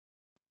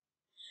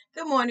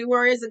Good morning,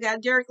 warriors of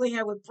God. Directly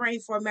here with Praying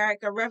for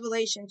America.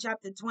 Revelation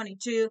chapter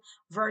 22,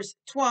 verse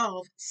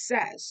 12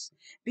 says,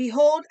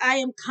 Behold, I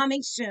am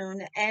coming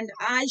soon, and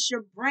I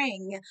shall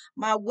bring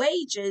my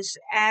wages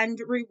and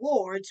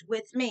rewards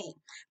with me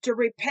to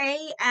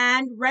repay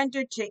and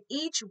render to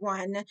each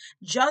one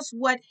just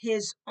what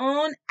his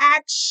own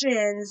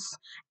actions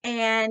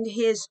and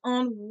his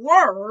own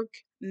work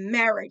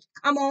merit.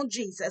 Come on,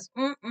 Jesus.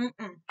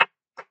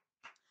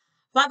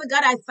 Father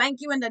God, I thank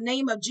you in the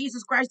name of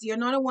Jesus Christ, the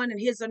anointed one, and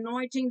his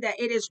anointing, that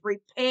it is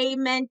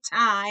repayment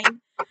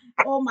time.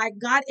 Oh my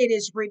God, it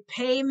is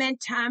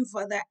repayment time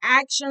for the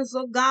actions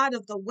of God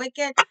of the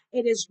wicked.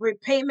 It is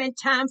repayment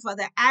time for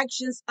the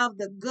actions of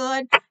the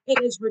good.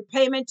 It is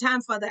repayment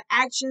time for the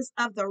actions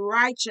of the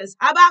righteous.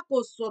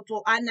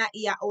 Habakkuk-soto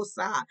ana-ia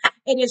osa.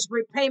 It is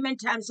repayment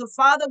time. So,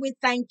 Father, we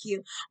thank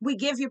you. We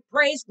give you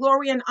praise,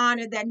 glory, and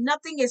honor that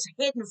nothing is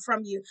hidden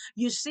from you.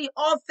 You see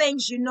all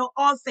things, you know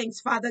all things,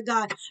 Father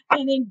God.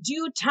 And in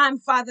due time,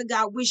 Father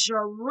God, we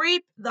shall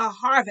reap the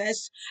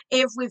harvest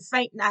if we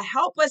faint not.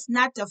 Help us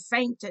not to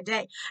faint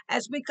today.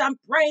 As we come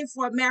praying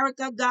for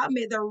America, God,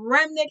 may the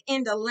remnant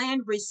in the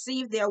land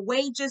receive their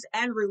wages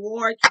and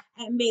reward,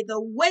 and may the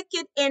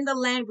wicked in the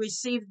land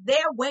receive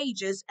their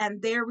wages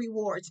and their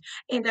rewards.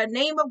 In the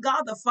name of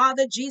God, the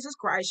Father, Jesus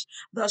Christ,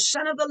 the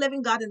Son of the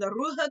living God, and the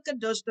Ruach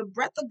HaKadosh, the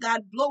breath of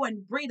God, blow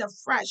and breathe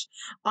afresh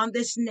on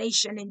this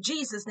nation in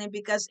Jesus' name,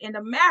 because in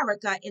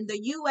America, in the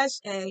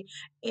USA,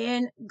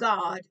 in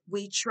God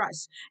we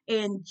trust.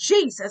 In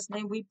Jesus'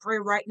 name we pray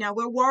right now.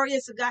 We're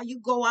warriors of God. You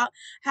go out,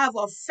 have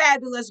a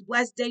fabulous,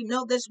 blessed day.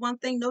 Know this one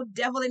thing: no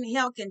devil in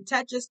hell can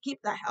touch us.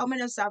 Keep the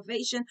helmet of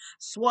salvation,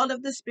 sword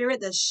of the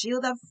Spirit, the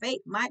shield of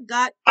faith, my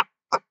God,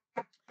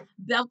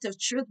 belt of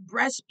truth,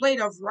 breastplate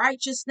of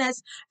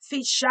righteousness,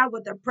 feet shod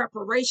with the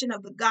preparation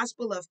of the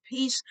gospel of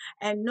peace.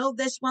 And know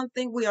this one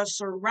thing: we are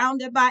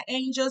surrounded by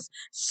angels,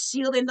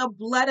 sealed in the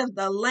blood of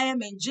the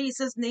Lamb in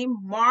Jesus' name,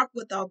 marked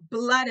with the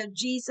blood of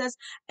Jesus.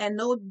 And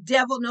no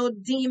devil, no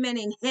demon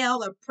in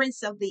hell, or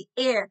prince of the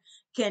air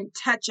can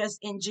touch us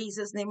in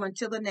Jesus' name.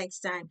 Until the next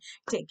time,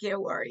 take care,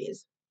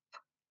 warriors.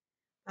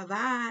 Bye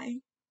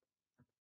bye.